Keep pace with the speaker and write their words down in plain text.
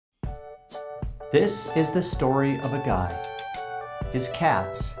This is the story of a guy, his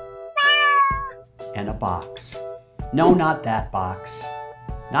cats, and a box. No, not that box.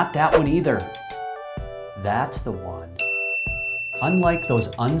 Not that one either. That's the one. Unlike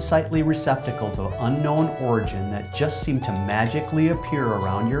those unsightly receptacles of unknown origin that just seem to magically appear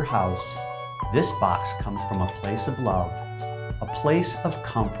around your house, this box comes from a place of love, a place of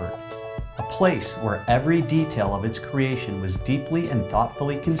comfort, a place where every detail of its creation was deeply and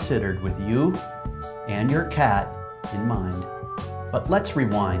thoughtfully considered with you and your cat in mind. But let's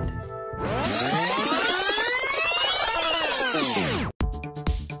rewind.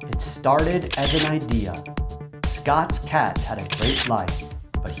 It started as an idea. Scott's cats had a great life,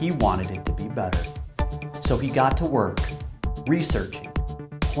 but he wanted it to be better. So he got to work, researching,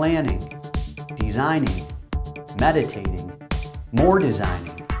 planning, designing, meditating, more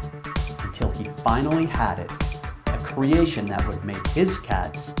designing, until he finally had it, a creation that would make his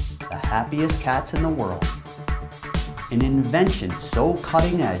cats the happiest cats in the world. An invention so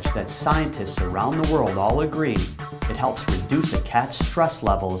cutting edge that scientists around the world all agree it helps reduce a cat's stress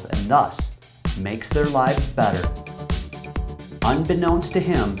levels and thus makes their lives better. Unbeknownst to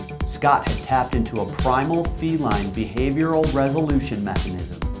him, Scott had tapped into a primal feline behavioral resolution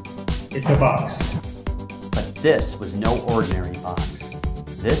mechanism. It's a box. But this was no ordinary box.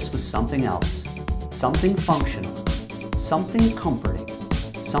 This was something else. Something functional. Something comforting.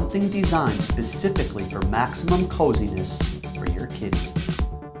 Something designed specifically for maximum coziness for your kitty.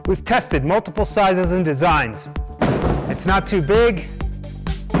 We've tested multiple sizes and designs. It's not too big.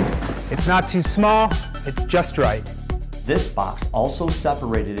 It's not too small. It's just right. This box also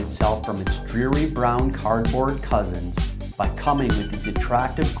separated itself from its dreary brown cardboard cousins by coming with these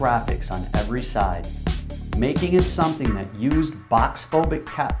attractive graphics on every side, making it something that used box-phobic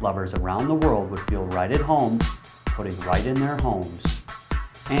cat lovers around the world would feel right at home, putting right in their homes.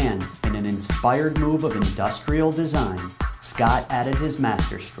 And in an inspired move of industrial design, Scott added his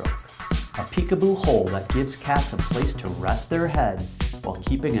masterstroke, a peekaboo hole that gives cats a place to rest their head while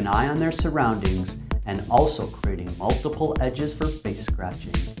keeping an eye on their surroundings and also creating multiple edges for face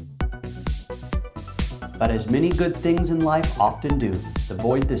scratching. But as many good things in life often do, the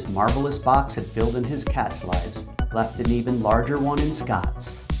void this marvelous box had filled in his cats' lives left an even larger one in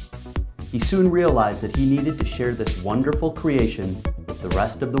Scott's. He soon realized that he needed to share this wonderful creation with the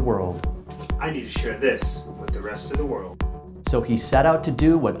rest of the world. I need to share this with the rest of the world. So he set out to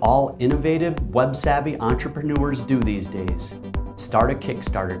do what all innovative, web-savvy entrepreneurs do these days. Start a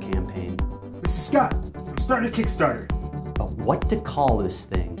Kickstarter campaign. This is Scott. I'm starting a Kickstarter. But what to call this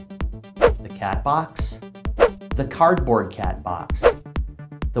thing? The cat box? The cardboard cat box?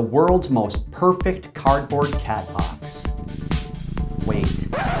 The world's most perfect cardboard cat box? Wait.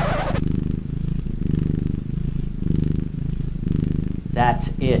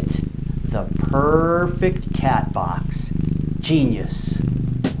 That's it. The Purrfect Cat Box. Genius.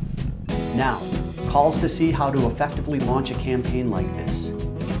 Now, calls to see how to effectively launch a campaign like this.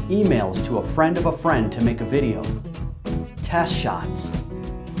 Emails to a friend of a friend to make a video. Test shots.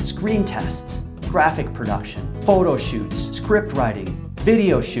 Screen tests. Graphic production. Photo shoots. Script writing.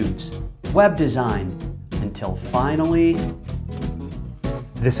 Video shoots. Web design. Until finally...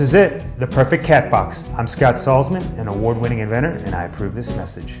 This is it, the Purrfect Cat Box. I'm Scott Salzman, an award-winning inventor, and I approve this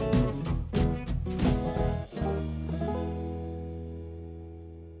message.